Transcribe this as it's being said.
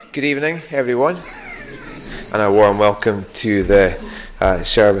Good evening, everyone, and a warm welcome to the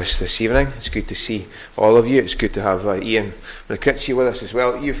service this evening. It's good to see all of you. It's good to have Ian McCritchie with us as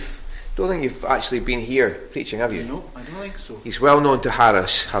well. Don't think you've actually been here preaching, have you? No, I don't think so. He's well known to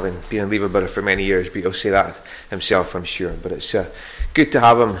Harris, having been in Leverborough for many years, but he'll say that himself, I'm sure. But it's good to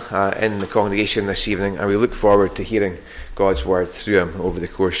have him in the congregation this evening, and we look forward to hearing God's word through him over the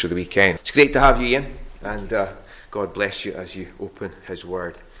course of the weekend. It's great to have you, Ian, and God bless you as you open his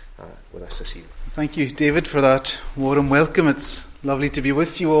word with us this evening. Thank you, David, for that warm welcome. It's lovely to be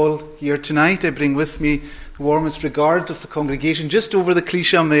with you all here tonight. I bring with me the warmest regards of the congregation just over the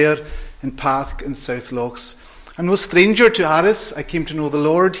Cleasham there in Pathk in South Lochs. I'm no stranger to Harris. I came to know the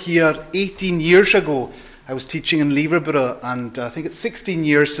Lord here 18 years ago. I was teaching in Leverborough, and I think it's 16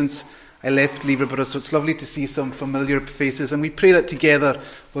 years since I left Leverborough, so it's lovely to see some familiar faces, and we pray that together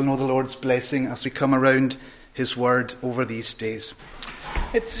we'll know the Lord's blessing as we come around his word over these days.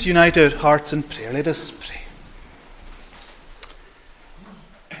 Let's unite our hearts in prayer. Let us pray.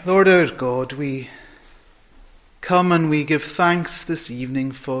 Lord our God, we come and we give thanks this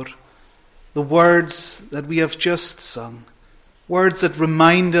evening for the words that we have just sung, words that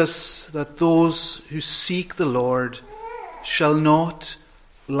remind us that those who seek the Lord shall not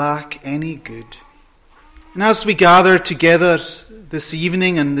lack any good. And as we gather together this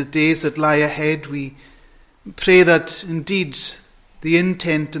evening and the days that lie ahead, we pray that indeed the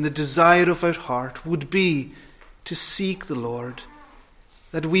intent and the desire of our heart would be to seek the Lord,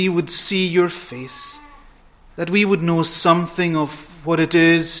 that we would see your face, that we would know something of what it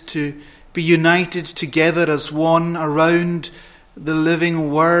is to be united together as one around the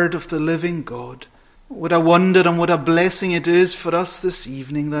living word of the living God. What a wonder and what a blessing it is for us this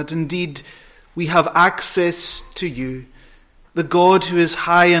evening that indeed we have access to you, the God who is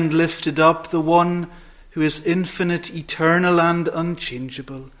high and lifted up, the one who is infinite, eternal and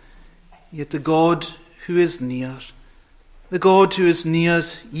unchangeable, yet the God who is near, the God who is near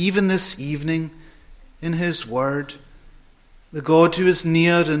even this evening in his word, the God who is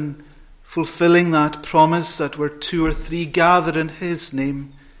near in fulfilling that promise that where two or three gather in his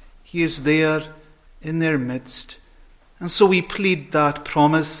name, he is there in their midst. And so we plead that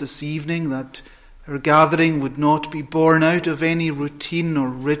promise this evening, that our gathering would not be born out of any routine or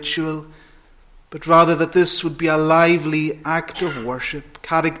ritual, but rather that this would be a lively act of worship,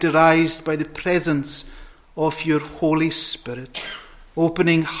 characterized by the presence of your Holy Spirit,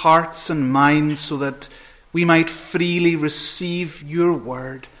 opening hearts and minds so that we might freely receive your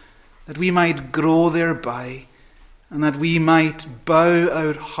word, that we might grow thereby, and that we might bow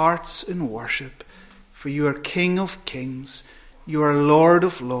our hearts in worship. For you are King of kings, you are Lord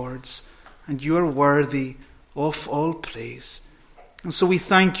of lords, and you are worthy of all praise. And so we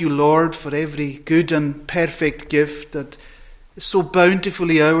thank you, Lord, for every good and perfect gift that is so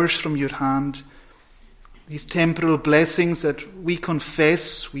bountifully ours from your hand. These temporal blessings that we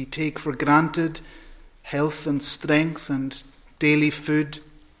confess we take for granted, health and strength and daily food.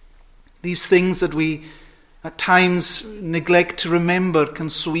 These things that we at times neglect to remember can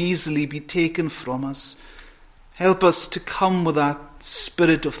so easily be taken from us. Help us to come with that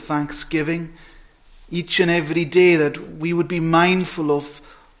spirit of thanksgiving each and every day, that we would be mindful of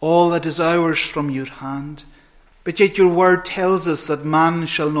all that is ours from your hand. But yet your word tells us that man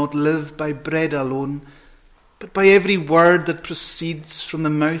shall not live by bread alone, but by every word that proceeds from the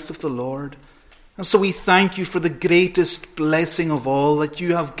mouth of the Lord. And so we thank you for the greatest blessing of all that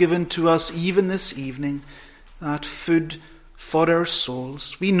you have given to us even this evening, that food for our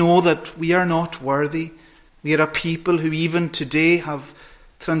souls. We know that we are not worthy. We are a people who even today have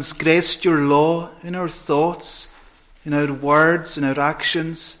transgressed your law in our thoughts, in our words, in our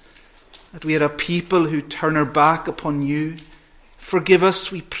actions, that we are a people who turn our back upon you. Forgive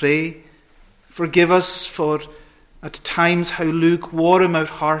us, we pray. Forgive us for at times how lukewarm our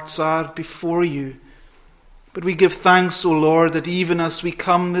hearts are before you. But we give thanks, O Lord, that even as we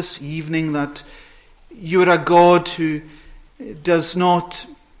come this evening, that you are a God who does not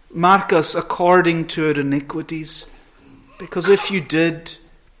mark us according to our iniquities, because if you did,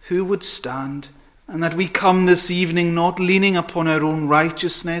 who would stand? And that we come this evening not leaning upon our own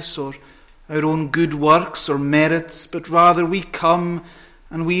righteousness or our own good works or merits, but rather we come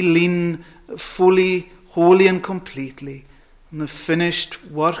and we lean fully, wholly and completely on the finished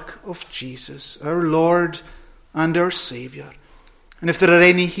work of Jesus, our Lord and our Saviour. And if there are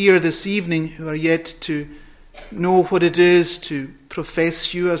any here this evening who are yet to know what it is to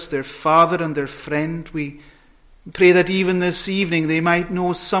profess you as their Father and their friend, we pray that even this evening they might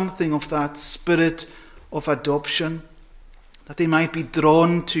know something of that spirit of adoption, that they might be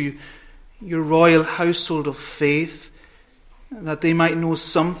drawn to your royal household of faith, that they might know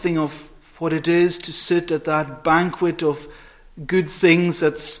something of what it is to sit at that banquet of good things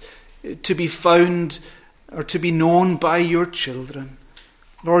that's to be found or to be known by your children.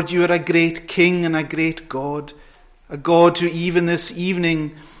 Lord, you are a great King and a great God, a God who even this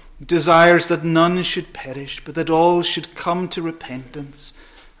evening desires that none should perish, but that all should come to repentance.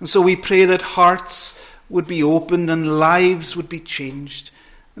 And so we pray that hearts would be opened and lives would be changed,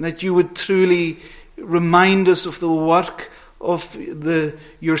 and that you would truly remind us of the work of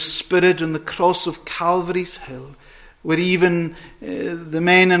your Spirit on the cross of Calvary's Hill, where even the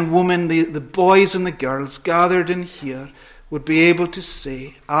men and women, the boys and the girls gathered in here would be able to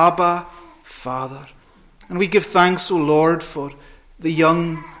say, Abba, Father. And we give thanks, O Lord, for the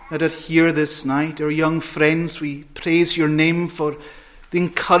young that are here this night, our young friends. We praise your name for the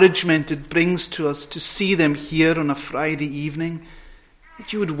encouragement it brings to us to see them here on a Friday evening.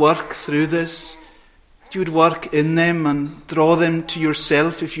 That you would work through this, that you would work in them and draw them to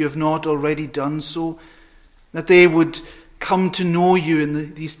yourself if you have not already done so, that they would come to know you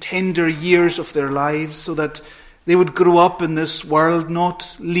in these tender years of their lives, so that they would grow up in this world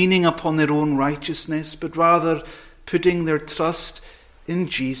not leaning upon their own righteousness, but rather putting their trust in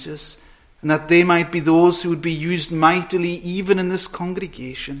Jesus, and that they might be those who would be used mightily even in this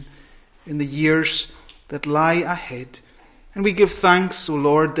congregation in the years that lie ahead. And we give thanks, O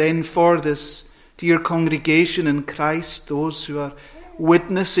Lord, then for this dear congregation in Christ, those who are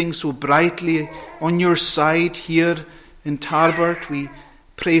witnessing so brightly on your side here in Tarbert. We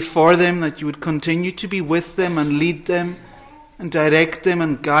pray for them, that you would continue to be with them and lead them and direct them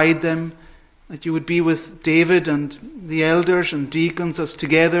and guide them, that you would be with David and the elders and deacons as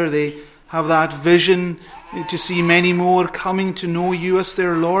together they have that vision to see many more coming to know you as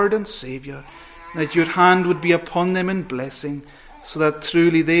their Lord and Saviour, that your hand would be upon them in blessing, so that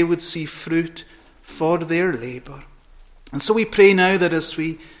truly they would see fruit for their labour. And so we pray now that as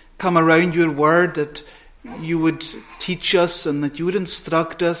we come around your word, that you would teach us and that you would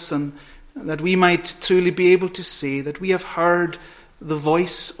instruct us, and that we might truly be able to say that we have heard the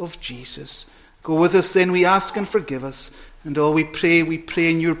voice of Jesus. Go with us then, we ask, and forgive us. And all we pray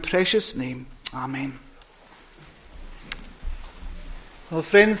in your precious name. Amen. Well,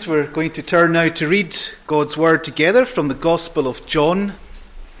 friends, we're going to turn now to read God's word together from the Gospel of John.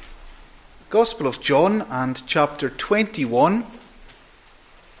 Gospel of John and chapter 21.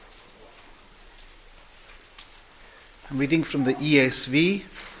 I'm reading from the ESV,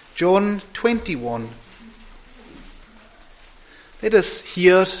 John 21. Let us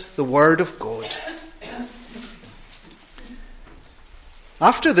hear the word of God.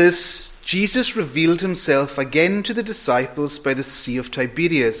 After this, Jesus revealed himself again to the disciples by the Sea of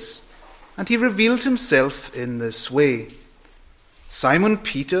Tiberias, and he revealed himself in this way. Simon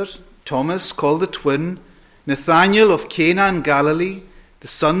Peter, Thomas called the twin, Nathanael of Cana in Galilee, the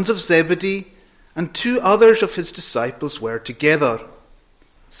sons of Zebedee, and 2 others of his disciples were together.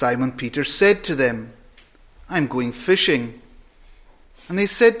 Simon Peter said to them, I am going fishing. And they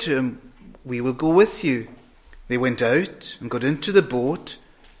said to him, We will go with you. They went out and got into the boat,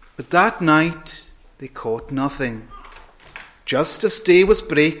 but that night they caught nothing. Just as day was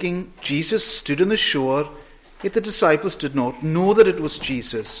breaking, Jesus stood on the shore, yet the disciples did not know that it was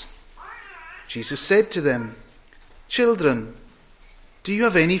Jesus. Jesus said to them, Children, do you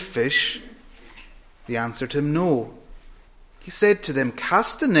have any fish? They answered him, No. He said to them,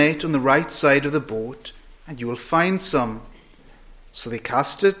 Cast a net on the right side of the boat, and you will find some. So they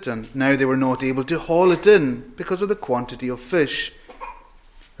cast it, and now they were not able to haul it in because of the quantity of fish.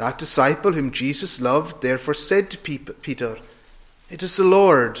 That disciple whom Jesus loved therefore said to Peter, It is the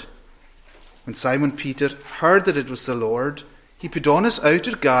Lord. When Simon Peter heard that it was the Lord, he put on his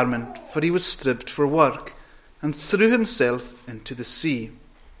outer garment, for he was stripped for work, and threw himself into the sea.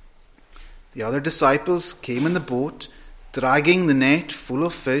 The other disciples came in the boat, dragging the net full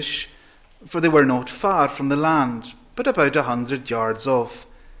of fish, for they were not far from the land, but about 100 yards off.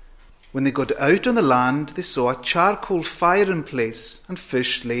 When they got out on the land, they saw a charcoal fire in place, and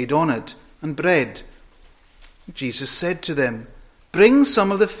fish laid on it, and bread. Jesus said to them, Bring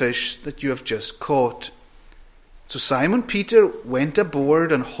some of the fish that you have just caught. So Simon Peter went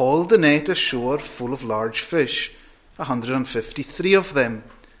aboard and hauled the net ashore full of large fish, 153 of them.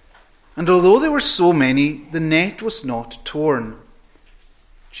 And although there were so many, the net was not torn.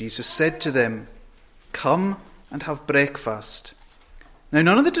 Jesus said to them, Come and have breakfast. Now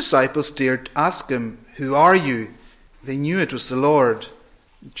none of the disciples dared ask him, Who are you? They knew it was the Lord.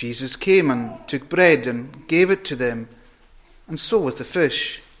 Jesus came and took bread and gave it to them, and so with the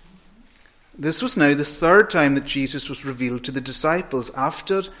fish. This was now the 3rd time that Jesus was revealed to the disciples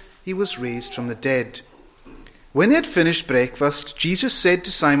after he was raised from the dead. When they had finished breakfast, Jesus said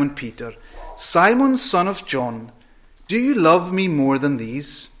to Simon Peter, "Simon, son of John, do you love me more than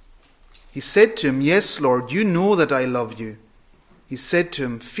these?" He said to him, "Yes, Lord, you know that I love you." He said to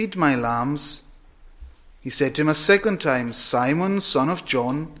him, "Feed my lambs." He said to him a second time, "Simon, son of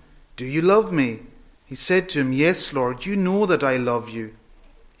John, do you love me?" He said to him, "Yes, Lord, you know that I love you."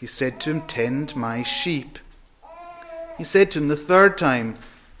 He said to him, "Tend my sheep." He said to him the third time,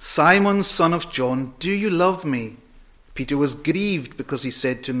 "Simon, son of John, do you love me?" Peter was grieved because he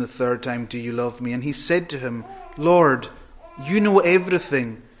said to him the third time, "Do you love me?" And he said to him, "Lord, you know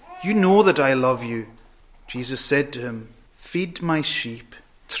everything. You know that I love you." Jesus said to him, "Feed my sheep.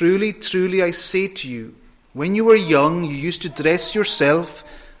 Truly, truly, I say to you, when you were young, you used to dress yourself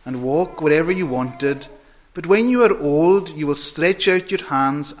and walk wherever you wanted. But when you are old, you will stretch out your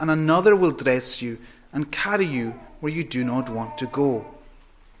hands, and another will dress you and carry you where you do not want to go."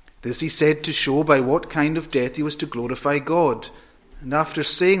 This he said to show by what kind of death he was to glorify God. And after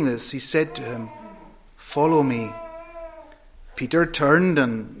saying this, he said to him, "Follow me." Peter turned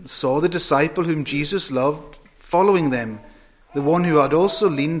and saw the disciple whom Jesus loved following them, the one who had also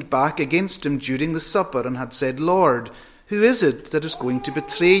leaned back against him during the supper and had said, "Lord, who is it that is going to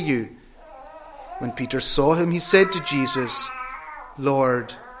betray you?" When Peter saw him, he said to Jesus,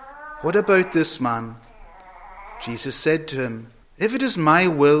 "Lord, what about this man?" Jesus said to him, "If it is my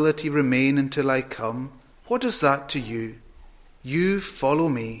will that he remain until I come, what is that to you? You follow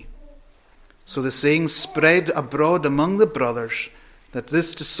me." So the saying spread abroad among the brothers that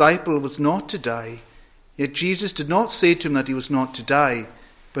this disciple was not to die. Yet Jesus did not say to him that he was not to die,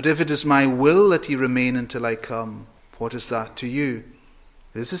 but if it is my will that he remain until I come, what is that to you?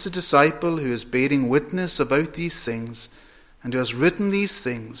 This is a disciple who is bearing witness about these things, and who has written these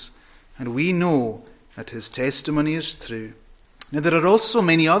things, and we know that his testimony is true. Now there are also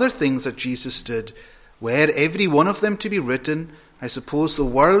many other things that Jesus did. Were every one of them to be written, I suppose the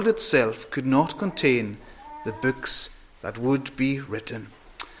world itself could not contain the books that would be written.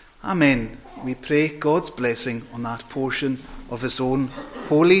 Amen. We pray God's blessing on that portion of his own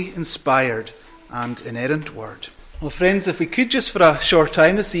holy, inspired and inerrant word. Well, friends, if we could just for a short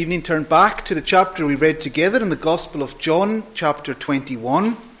time this evening turn back to the chapter we read together in the Gospel of John, chapter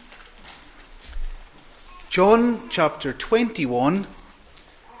 21. John chapter 21.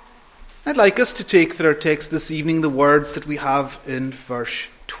 I'd like us to take for our text this evening the words that we have in verse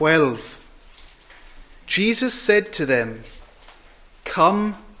 12. Jesus said to them,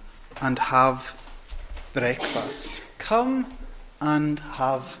 "Come and have breakfast." Come and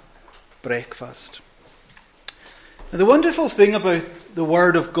have breakfast. Now, the wonderful thing about the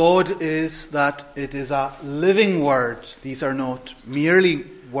Word of God is that it is a living Word. These are not merely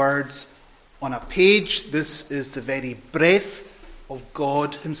words on a page. This is the very breath of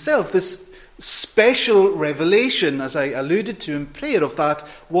God himself. This special revelation, as I alluded to in prayer, of that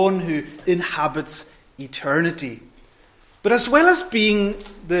one who inhabits eternity. But as well as being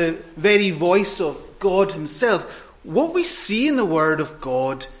the very voice of God himself, what we see in the Word of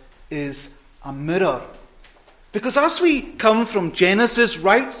God is a mirror. Because as we come from Genesis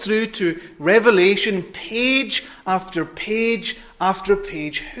right through to Revelation, page after page after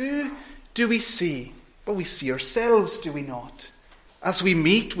page, who do we see? Well, we see ourselves, do we not? As we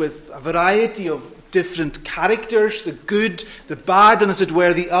meet with a variety of different characters, the good, the bad, and as it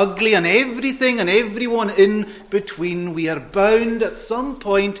were, the ugly, and everything and everyone in between, we are bound at some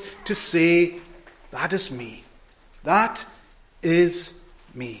point to say, that is me. That is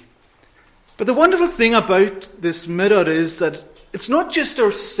me. But the wonderful thing about this mirror is that it's not just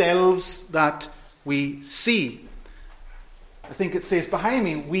ourselves that we see. I think it says behind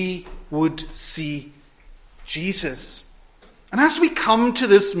me, we would see Jesus. And as we come to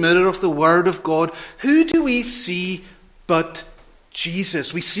this mirror of the Word of God, who do we see but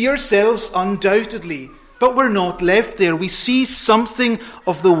Jesus? We see ourselves undoubtedly, but we're not left there. We see something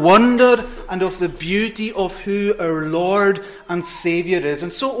of the wonder and of the beauty of who our Lord and Saviour is.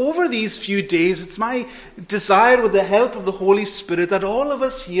 And so over these few days, it's my desire with the help of the Holy Spirit that all of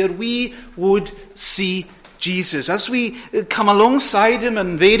us here, we would see Jesus. As we come alongside him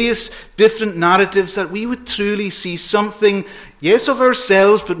in various different narratives, that we would truly see something, yes, of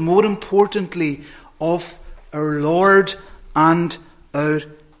ourselves, but more importantly, of our Lord and our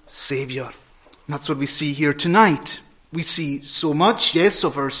Saviour. And that's what we see here tonight. We see so much, yes,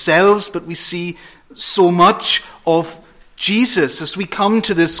 of ourselves, but we see so much of Jesus as we come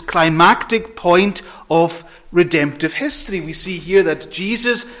to this climactic point of redemptive history. We see here that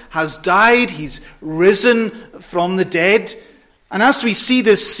Jesus has died, he's risen from the dead. And as we see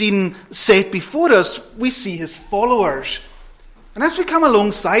this scene set before us, we see his followers. And as we come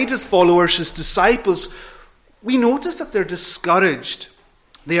alongside his followers, his disciples, we notice that they're discouraged.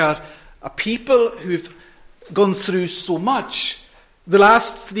 They are a people who've gone through so much. The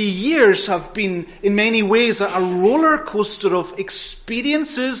last 3 years have been, in many ways, a roller coaster of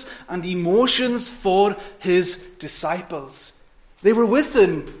experiences and emotions for his disciples. They were with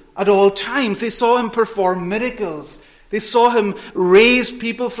him at all times. They saw him perform miracles. They saw him raise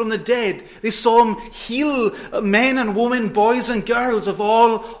people from the dead. They saw him heal men and women, boys and girls of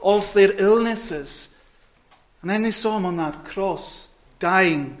all of their illnesses. And then they saw him on that cross,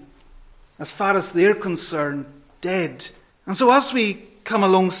 dying, as far as they're concerned, dead. And so as we come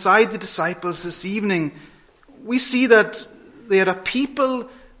alongside the disciples this evening, we see that they are a people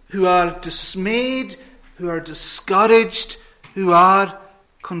who are dismayed, who are discouraged, who are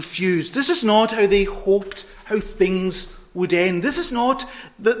confused. This is not how they hoped how things would end. This is not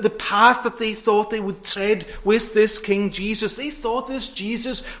the path that they thought they would tread with this King Jesus. They thought this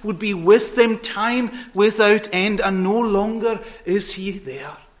Jesus would be with them time without end, and no longer is he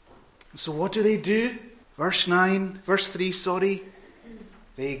there. And so what do? Verse 3,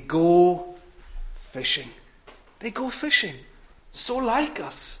 they go fishing. They go fishing. So like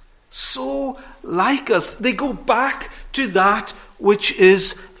us. They go back to that which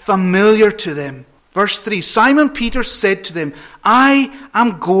is familiar to them. Verse 3, Simon Peter said to them, I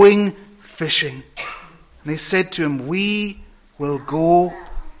am going fishing. And they said to him, we will go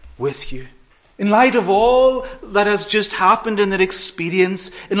with you. In light of all that has just happened in their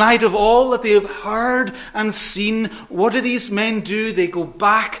experience, in light of all that they have heard and seen, what do these men do? They go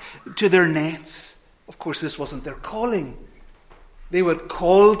back to their nets. Of course, this wasn't their calling. They were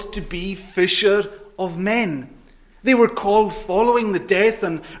called to be fisher of men. They were called, following the death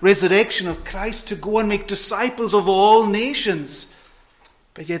and resurrection of Christ, to go and make disciples of all nations.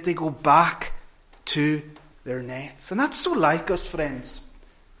 But yet they go back to their nets. And that's so like us, friends,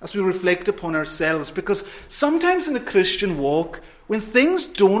 as we reflect upon ourselves. Because sometimes in the Christian walk, when things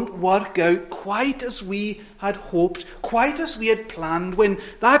don't work out quite as we had hoped, quite as we had planned, when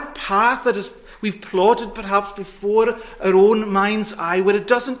that path that we've plotted perhaps before our own mind's eye, where it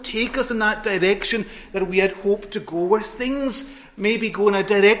doesn't take us in that direction that we had hoped to go, where things maybe go in a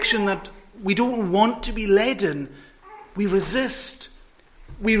direction that we don't want to be led in, we resist,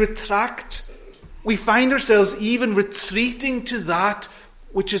 we retract, we find ourselves even retreating to that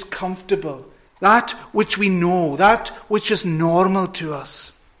which is comfortable, that which we know, that which is normal to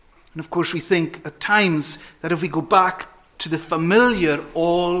us. And of course we think at times that if we go back to the familiar,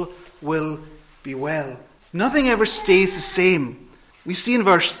 all will be well. Nothing ever stays the same. We see in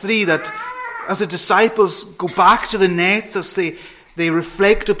verse 3 that as the disciples go back to the nets, as they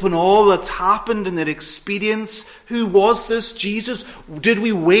reflect upon all that's happened in their experience. Who was this Jesus? Did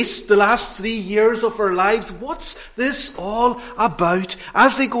we waste the last 3 years of our lives? What's this all about?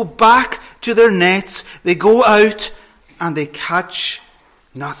 As they go back to their nets, they go out and they catch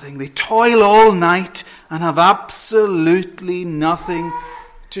nothing. They toil all night and have absolutely nothing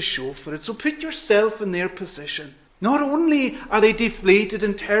to show for it. So put yourself in their position. Not only are they deflated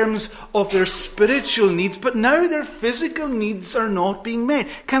in terms of their spiritual needs, but now their physical needs are not being met.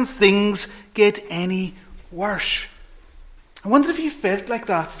 Can things get any worse? I wonder if you felt like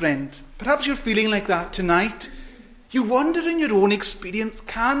that, friend. Perhaps you're feeling like that tonight. You wonder in your own experience,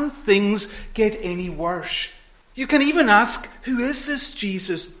 can things get any worse? You can even ask, who is this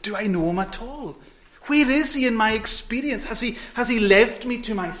Jesus? Do I know him at all? Where is he in my experience? Has he left me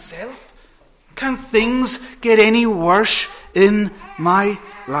to myself? Can things get any worse in my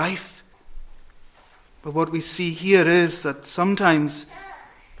life? But what we see here is that sometimes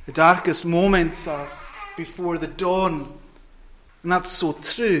the darkest moments are before the dawn. And that's so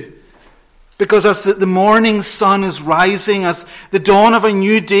true. Because as the morning sun is rising, as the dawn of a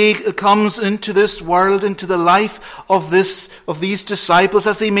new day comes into this world, into the life of these disciples,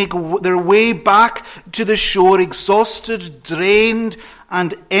 as they make their way back to the shore, exhausted, drained,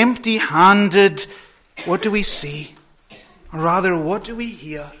 and empty-handed, what do we see? Or rather, what do we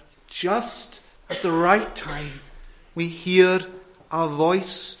hear? Just at the right time, we hear a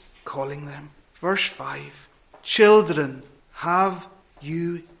voice calling them. Verse 5, children, have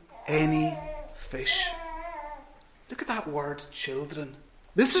you any fish? Look at that word, children.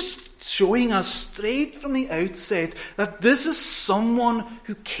 This is showing us straight from the outset that this is someone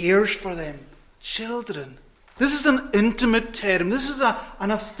who cares for them. Children. This is an intimate term. This is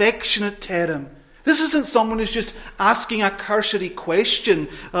an affectionate term. This isn't someone who's just asking a cursory question.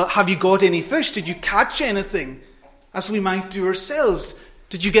 Have you got any fish? Did you catch anything? As we might do ourselves.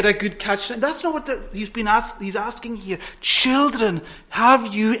 Did you get a good catch? That's not what he's asking here. Children,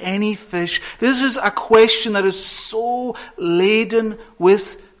 have you any fish? This is a question that is so laden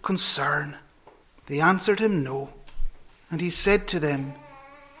with concern. They answered him, "No." And he said to them,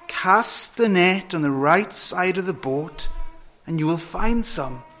 "Cast the net on the right side of the boat, and you will find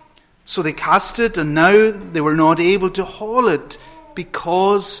some." So they cast it, and now they were not able to haul it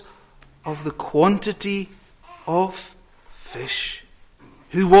because of the quantity of fish.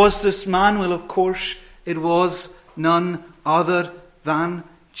 Who was this man? Well, of course, it was none other than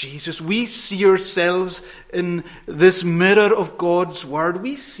Jesus. We see ourselves in this mirror of God's word.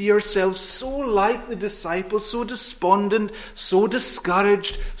 We see ourselves so like the disciples, so despondent, so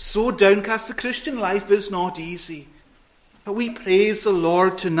discouraged, so downcast. The Christian life is not easy. But we praise the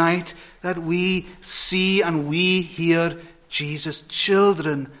Lord tonight that we see and we hear Jesus.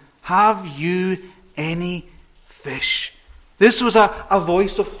 "Children, have you any fish?" This was a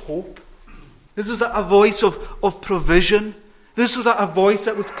voice of hope. This was a voice of provision. This was a voice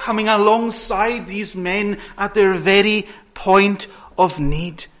that was coming alongside these men at their very point of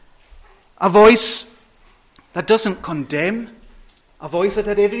need. A voice that doesn't condemn. A voice that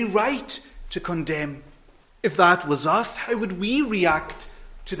had every right to condemn. If that was us, how would we react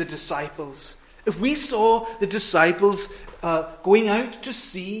to the disciples? If we saw the disciples going out to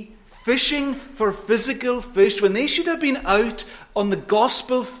sea, fishing for physical fish, when they should have been out on the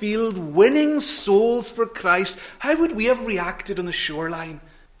gospel field winning souls for Christ, how would we have reacted on the shoreline?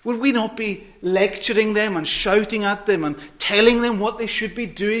 Would we not be lecturing them and shouting at them and telling them what they should be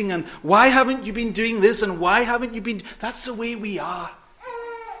doing and why haven't you been doing this and why haven't you been... That's the way we are.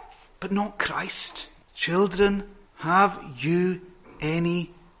 But not Christ. "Children, have you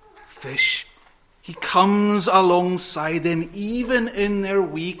any fish?" He comes alongside them, even in their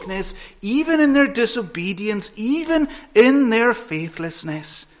weakness, even in their disobedience, even in their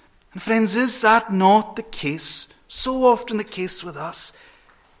faithlessness. And friends, is that not the case? So often the case with us,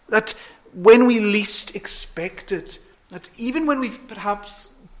 that when we least expect it, that even when we've perhaps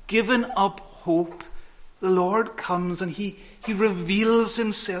given up hope, the Lord comes and He reveals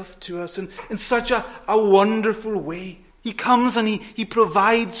Himself to us in such a wonderful way. He comes and he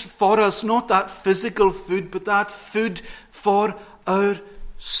provides for us not that physical food, but that food for our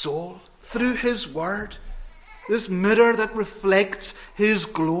soul through His Word. This mirror that reflects His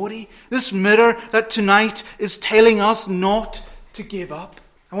glory. This mirror that tonight is telling us not to give up.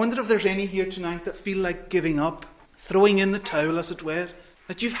 I wonder if there's any here tonight that feel like giving up, throwing in the towel, as it were.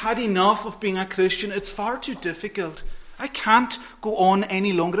 That you've had enough of being a Christian. It's far too difficult. I can't go on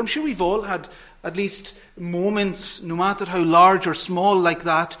any longer. I'm sure we've all had at least moments, no matter how large or small, like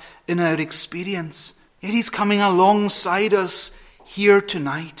that in our experience. Yet He's coming alongside us here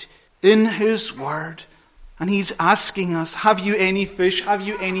tonight in His Word. And He's asking us, have you any fish? Have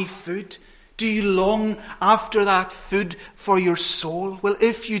you any food? Do you long after that food for your soul? Well,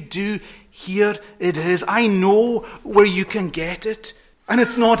 if you do, here it is. I know where you can get it. And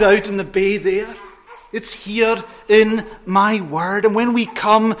it's not out in the bay there. It's here in my Word. And when we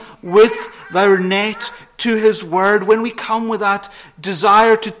come with our net to His Word, when we come with that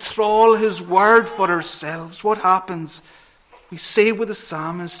desire to trawl His Word for ourselves, what happens? We say with the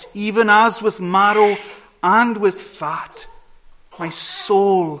psalmist, "Even as with marrow and with fat, my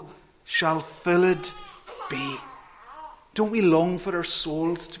soul shall filled be." Don't we long for our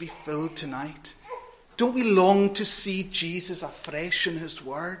souls to be filled tonight? Don't we long to see Jesus afresh in His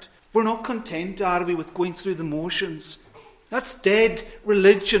Word? We're not content, are we, with going through the motions? That's dead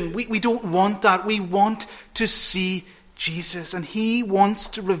religion. We don't want that. We want to see Jesus, and He wants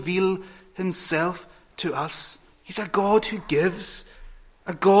to reveal Himself to us. He's a God who gives,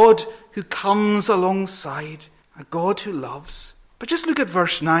 a God who comes alongside, a God who loves. But just look at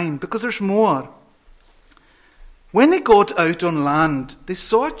verse 9, because there's more. When they got out on land, they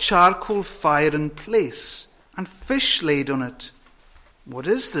saw a charcoal fire in place, and fish laid on it. What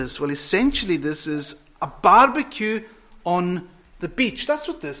is this? Well, essentially this is a barbecue on the beach. That's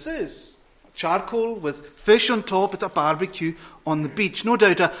what this is. Charcoal with fish on top. It's a barbecue on the beach. No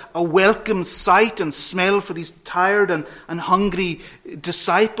doubt a welcome sight and smell for these tired and hungry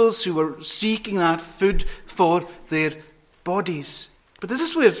disciples who were seeking that food for their bodies. But this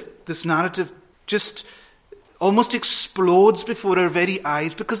is where this narrative just almost explodes before our very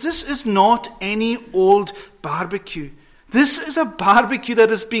eyes, because this is not any old barbecue. This is a barbecue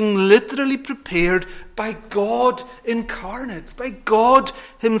that is being literally prepared by God incarnate, by God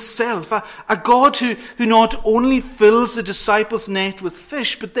Himself. A God who not only fills the disciples' net with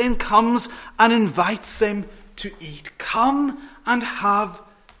fish, but then comes and invites them to eat. Come and have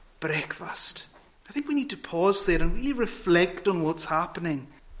breakfast. I think we need to pause there and really reflect on what's happening.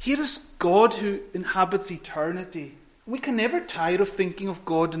 Here is God who inhabits eternity. We can never tire of thinking of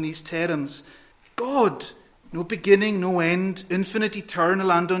God in these terms. God, no beginning, no end, infinite,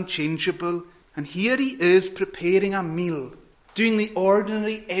 eternal and unchangeable. And here he is preparing a meal, doing the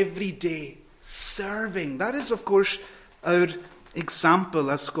ordinary everyday, serving. That is, of course, our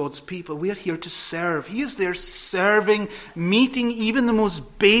example as God's people. We are here to serve. He is there serving, meeting even the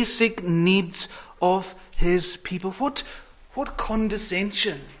most basic needs of his people. What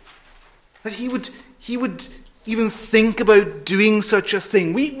condescension that he would even think about doing such a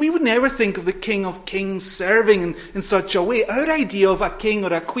thing. We would never think of the King of Kings serving in such a way. Our idea of a king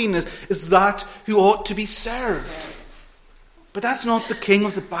or a queen is that who ought to be served. But that's not the King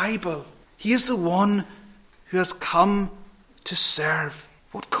of the Bible. He is the one who has come to serve.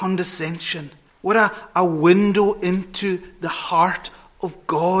 What condescension. What a window into the heart of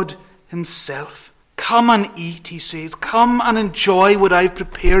God himself. Come and eat, he says. Come and enjoy what I've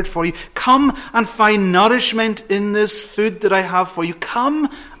prepared for you. Come and find nourishment in this food that I have for you. Come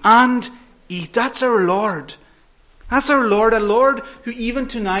and eat. That's our Lord. That's our Lord, a Lord who even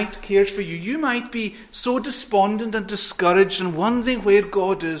tonight cares for you. You might be so despondent and discouraged and wondering where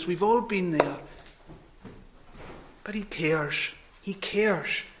God is. We've all been there. But he cares. He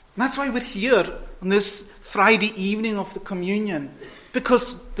cares. And that's why we're here on this Friday evening of the communion.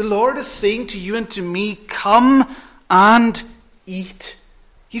 Because the Lord is saying to you and to me, come and eat.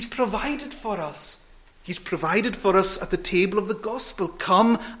 He's provided for us. He's provided for us at the table of the gospel.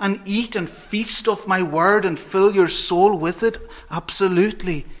 Come and eat and feast off my word and fill your soul with it.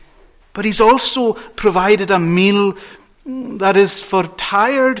 Absolutely. But he's also provided a meal that is for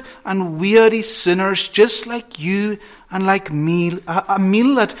tired and weary sinners just like you and like me. A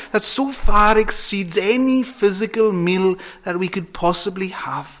meal that so far exceeds any physical meal that we could possibly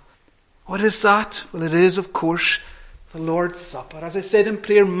have. What is that? Well, it is, of course, the Lord's Supper. As I said in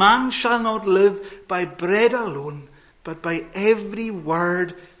prayer, man shall not live by bread alone, but by every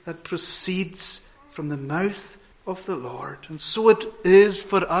word that proceeds from the mouth of the Lord. And so it is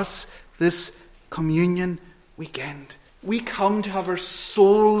for us this communion weekend. We come to have our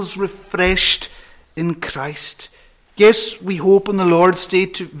souls refreshed in Christ. Yes, we hope on the Lord's Day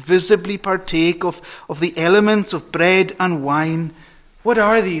to visibly partake of the elements of bread and wine. What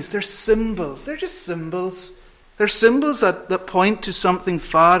are these? They're symbols. They're just symbols. They're symbols that point to something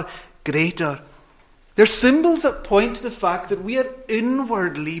far greater. They're symbols that point to the fact that we are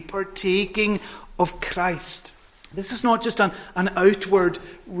inwardly partaking of Christ. This is not just an outward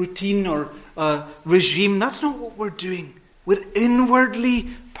routine or regime. That's not what we're doing. We're inwardly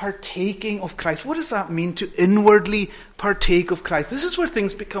partaking of Christ. What does that mean, to inwardly partake of Christ? This is where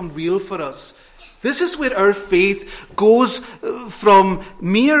things become real for us. This is where our faith goes from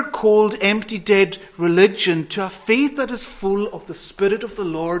mere cold, empty, dead religion to a faith that is full of the Spirit of the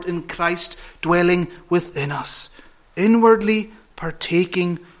Lord in Christ dwelling within us. Inwardly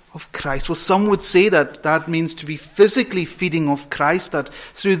partaking of Christ. Well, some would say that means to be physically feeding off Christ, that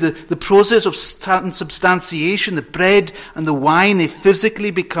through the process of substantiation, the bread and the wine, they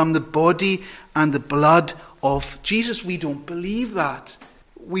physically become the body and the blood of Jesus. We don't believe that.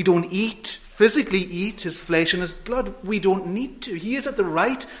 We don't physically eat his flesh and his blood. We don't need to. He is at the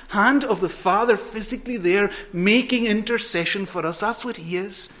right hand of the Father, physically there, making intercession for us. That's what he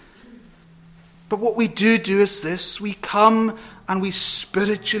is. But what we do is this. We come and we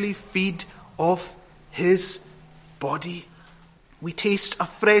spiritually feed off his body. We taste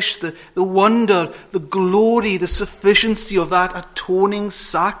afresh the wonder, the glory, the sufficiency of that atoning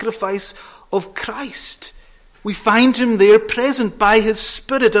sacrifice of Christ. We find him there present by his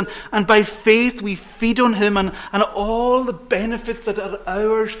Spirit, and by faith we feed on him and all the benefits that are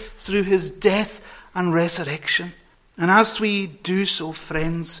ours through his death and resurrection. And as we do so,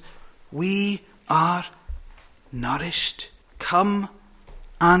 friends, we are nourished. Come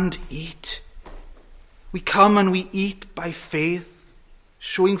and eat. We come and we eat by faith,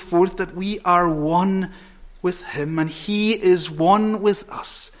 showing forth that we are one with him and he is one with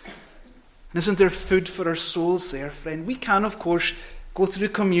us. And isn't there food for our souls there, friend? We can, of course, go through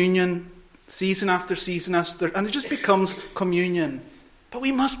communion season after season and it just becomes communion. But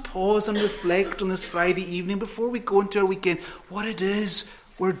we must pause and reflect on this Friday evening before we go into our weekend what it is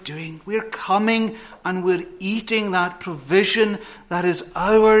we're doing. We're coming and we're eating that provision that is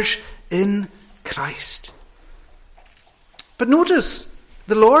ours in Christ. But notice,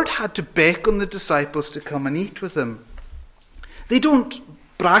 the Lord had to beckon the disciples to come and eat with him. They don't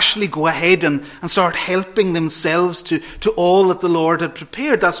brashly go ahead and start helping themselves to all that the Lord had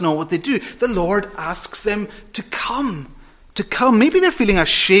prepared. That's not what they do. The Lord asks them to come. To come. Maybe they're feeling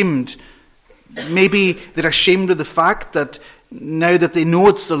ashamed. Maybe they're ashamed of the fact that now that they know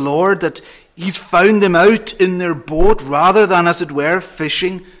it's the Lord, that he's found them out in their boat rather than, as it were,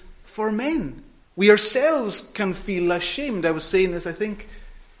 fishing for men. We ourselves can feel ashamed. I was saying this, I think,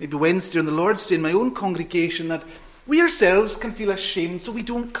 maybe Wednesday on the Lord's Day in my own congregation, that we ourselves can feel ashamed, so we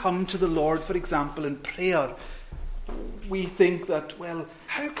don't come to the Lord, for example, in prayer. We think that, well,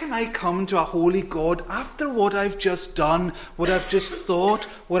 how can I come to a holy God after what I've just done, what I've just thought,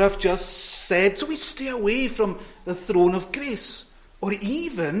 what I've just said? So we stay away from the throne of grace. Or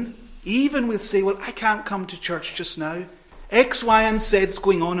even we'll say, well, I can't come to church just now. X, Y, and Z's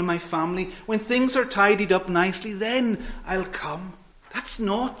going on in my family. When things are tidied up nicely, then I'll come. That's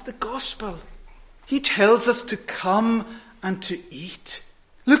not the gospel. He tells us to come and to eat.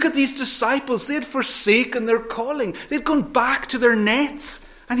 Look at these disciples. They had forsaken their calling. They'd gone back to their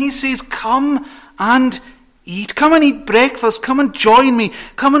nets. And he says, come and eat. Come and eat breakfast. Come and join me.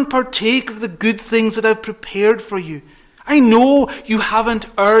 Come and partake of the good things that I've prepared for you. I know you haven't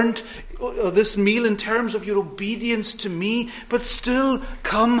earned this meal in terms of your obedience to me, but still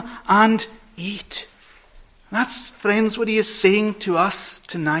come and eat. That's, friends, what he is saying to us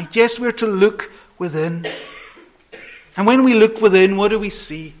tonight. Yes, we're to look within. And when we look within, what do we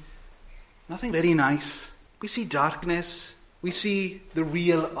see? Nothing very nice. We see darkness. We see the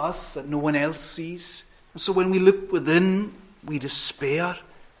real us that no one else sees. And so when we look within, we despair.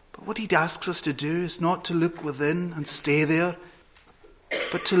 But what he asks us to do is not to look within and stay there,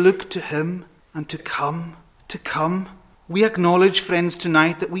 but to look to him and to come. To come. We acknowledge, friends,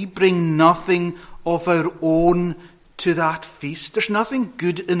 tonight that we bring nothing of our own to that feast. There's nothing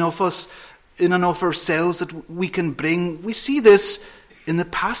good in and of ourselves that we can bring. We see this in the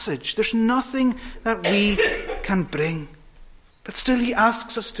passage. There's nothing that we can bring. But still he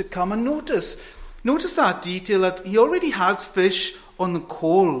asks us to come. And notice that detail, that he already has fish on the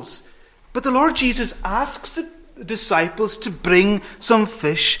coals. But the Lord Jesus asks the disciples to bring some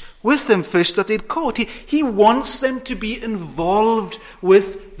fish with them, fish that they'd caught. He wants them to be involved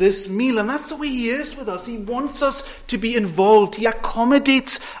with this meal. And that's the way he is with us. He wants us to be involved. He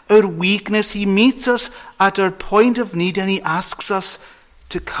accommodates our weakness. He meets us at our point of need, and he asks us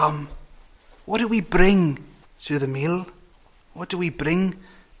to come. What do we bring to the meal? What do we bring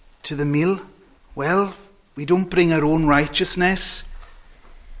to the meal? Well, we don't bring our own righteousness.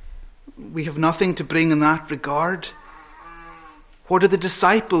 We have nothing to bring in that regard. What do the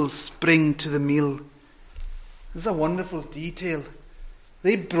disciples bring to the meal? This is a wonderful detail.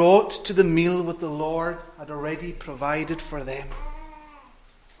 They brought to the meal what the Lord had already provided for them.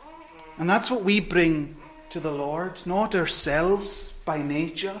 And that's what we bring to the Lord, not ourselves by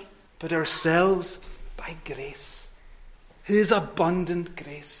nature, but ourselves by grace. His abundant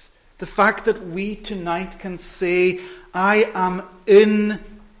grace. The fact that we tonight can say, I am in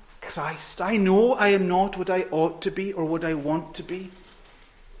Christ. I know I am not what I ought to be or what I want to be,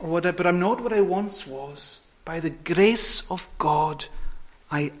 but I'm not what I once was. By the grace of God,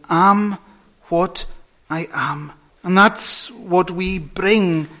 I am what I am. And that's what we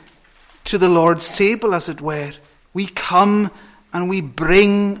bring to the Lord's table, as it were. We come and we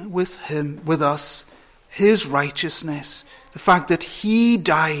bring with us, his righteousness. The fact that he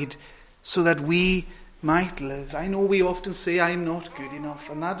died so that we might live. I know we often say, I'm not good enough.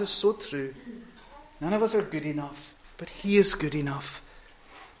 And that is so true. None of us are good enough. But he is good enough.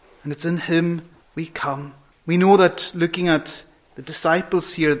 And it's in him we come. We know that looking at the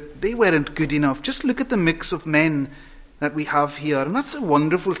disciples here, they weren't good enough. Just look at the mix of men that we have here. And that's a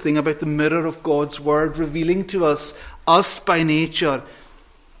wonderful thing about the mirror of God's word revealing to us by nature.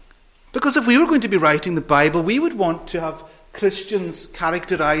 Because if we were going to be writing the Bible, we would want to have Christians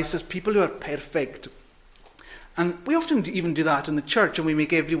characterized as people who are perfect. And we often even do that in the church, and we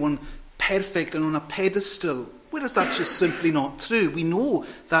make everyone perfect and on a pedestal, whereas that's just simply not true. We know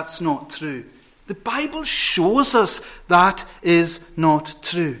that's not true. The Bible shows us that is not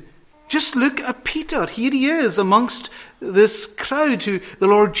true. Just look at Peter. Here he is amongst this crowd who the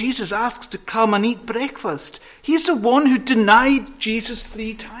Lord Jesus asks to come and eat breakfast. He's the one who denied Jesus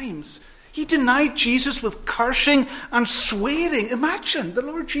 3 times. He denied Jesus with cursing and swearing. Imagine the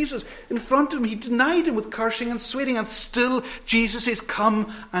Lord Jesus in front of him. He denied him with cursing and swearing, and still Jesus says, come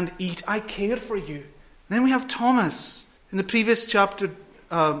and eat. I care for you. Then we have Thomas. In the previous chapter,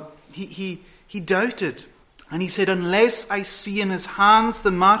 he doubted. And he said, unless I see in his hands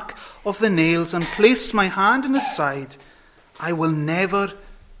the mark of the nails and place my hand in his side, I will never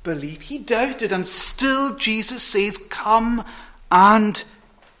believe. He doubted, and still Jesus says, come and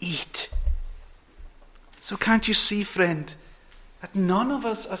eat. So can't you see, friend, that none of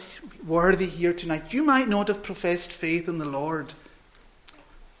us are worthy here tonight? You might not have professed faith in the Lord.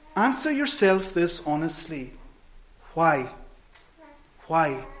 Answer yourself this honestly. Why?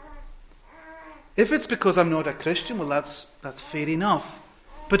 Why? If it's because I'm not a Christian, well, that's fair enough.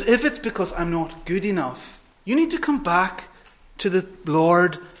 But if it's because I'm not good enough, you need to come back to the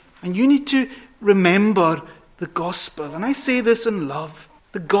Lord And you need to remember the gospel. And I say this in love.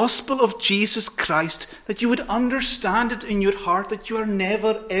 The gospel of Jesus Christ, that you would understand it in your heart, that you are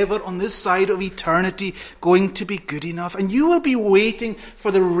never, ever on this side of eternity going to be good enough. And you will be waiting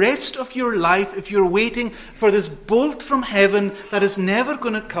for the rest of your life, if you're waiting for this bolt from heaven that is never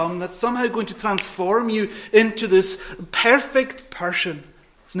going to come, that's somehow going to transform you into this perfect person.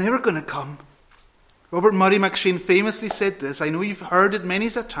 It's never going to come. Robert Murray McCheyne famously said this. I know you've heard it many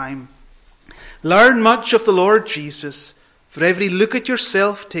a time. Learn much of the Lord Jesus. For every look at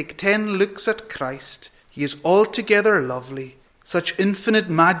yourself, take 10 looks at Christ. He is altogether lovely, such infinite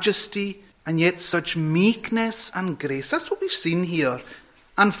majesty, and yet such meekness and grace. That's what we've seen here.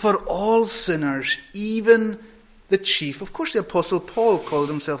 And for all sinners, even the chief. Of course, the Apostle Paul called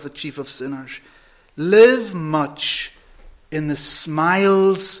himself the chief of sinners. Live much in the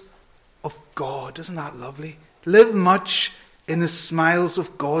smiles of God. Isn't that lovely? Live much in the smiles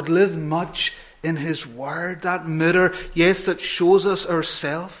of God. Live much in his word, that mirror, yes, that shows us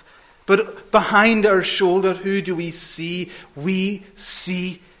ourselves. But behind our shoulder, who do we see? We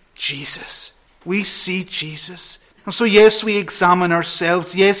see Jesus. We see Jesus. And so, yes, we examine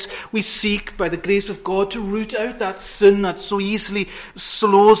ourselves. Yes, we seek, by the grace of God, to root out that sin that so easily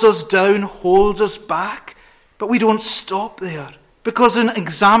slows us down, holds us back. But we don't stop there. Because in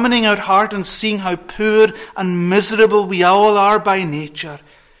examining our heart and seeing how poor and miserable we all are by nature,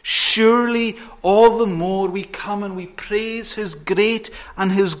 surely all the more we come and we praise his great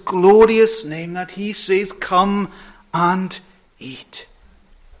and his glorious name, that he says, come and eat.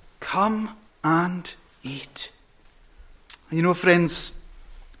 Come and eat. And you know, friends,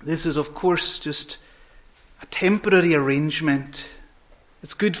 this is of course just a temporary arrangement.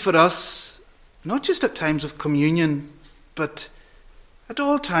 It's good for us, not just at times of communion, but at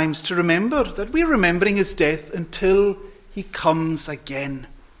all times to remember that we're remembering his death until he comes again.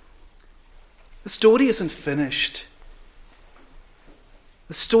 The story isn't finished.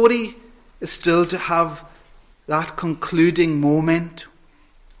 The story is still to have that concluding moment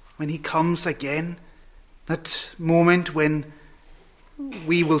when he comes again. That moment when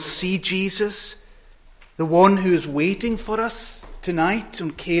we will see Jesus, the one who is waiting for us tonight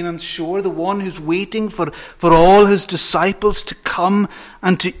on Canaan's shore, the one who's waiting for all his disciples to come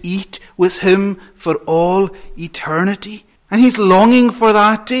and to eat with him for all eternity. And he's longing for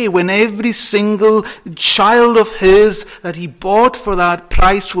that day when every single child of his that he bought for that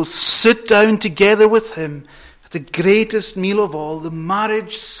price will sit down together with him at the greatest meal of all, the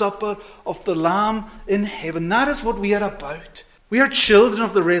marriage supper of the Lamb in heaven. That is what we are about. We are children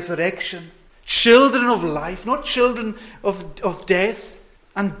of the resurrection, children of life, not children of death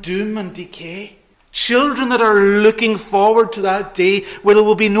and doom and decay. Children that are looking forward to that day where there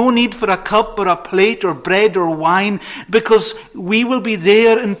will be no need for a cup or a plate or bread or wine, because we will be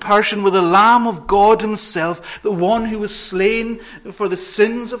there in person with the Lamb of God himself, the one who was slain for the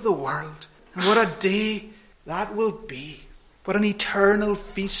sins of the world. And what a day that will be. What an eternal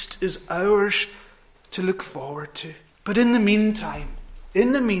feast is ours to look forward to. But in the meantime,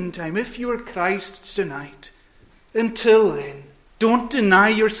 if you are Christ's tonight, until then, don't deny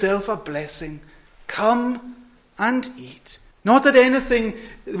yourself a blessing. Come and eat. Not that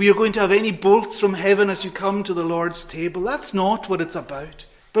we are going to have any bolts from heaven as you come to the Lord's table. That's not what it's about.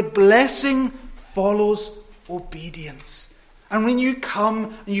 But blessing follows obedience. And when you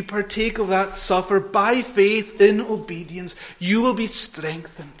come and you partake of that supper by faith in obedience, you will be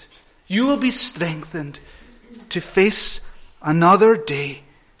strengthened. You will be strengthened to face another day.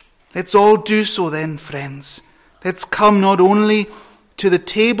 Let's all do so then, friends. Let's come not only to the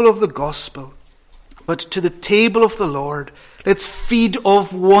table of the gospel, but to the table of the Lord. Let's feed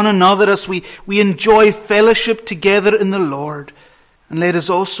off one another as we enjoy fellowship together in the Lord. And let us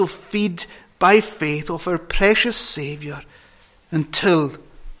also feed by faith of our precious Saviour until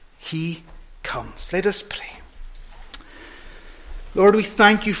he comes. Let us pray. Lord, we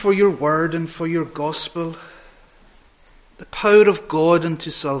thank you for your word and for your gospel, the power of God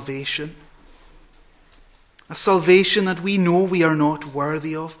unto salvation, a salvation that we know we are not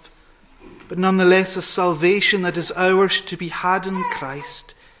worthy of, but nonetheless a salvation that is ours to be had in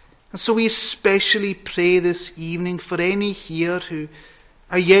Christ. And so we especially pray this evening for any here who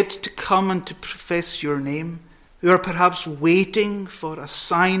are yet to come and to profess your name, who are perhaps waiting for a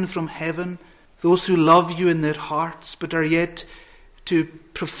sign from heaven, those who love you in their hearts but are yet to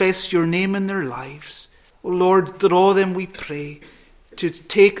profess your name in their lives. O Lord, draw them, we pray, to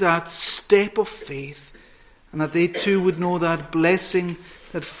take that step of faith, and that they too would know that blessing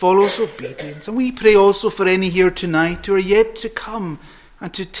that follows obedience. And we pray also for any here tonight who are yet to come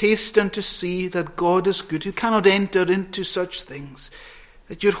and to taste and to see that God is good, who cannot enter into such things,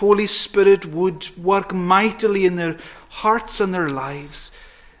 that your Holy Spirit would work mightily in their hearts and their lives,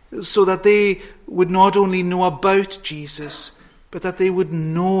 so that they would not only know about Jesus, but that they would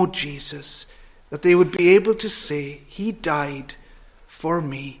know Jesus, that they would be able to say, he died for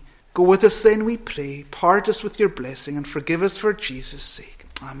me. Go with us then, we pray. Part us with your blessing and forgive us for Jesus' sake.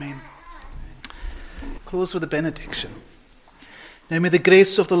 Amen. Close with a benediction. Now may the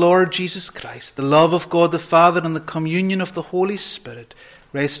grace of the Lord Jesus Christ, the love of God the Father, and the communion of the Holy Spirit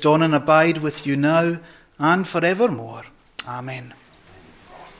rest on and abide with you now and forevermore. Amen.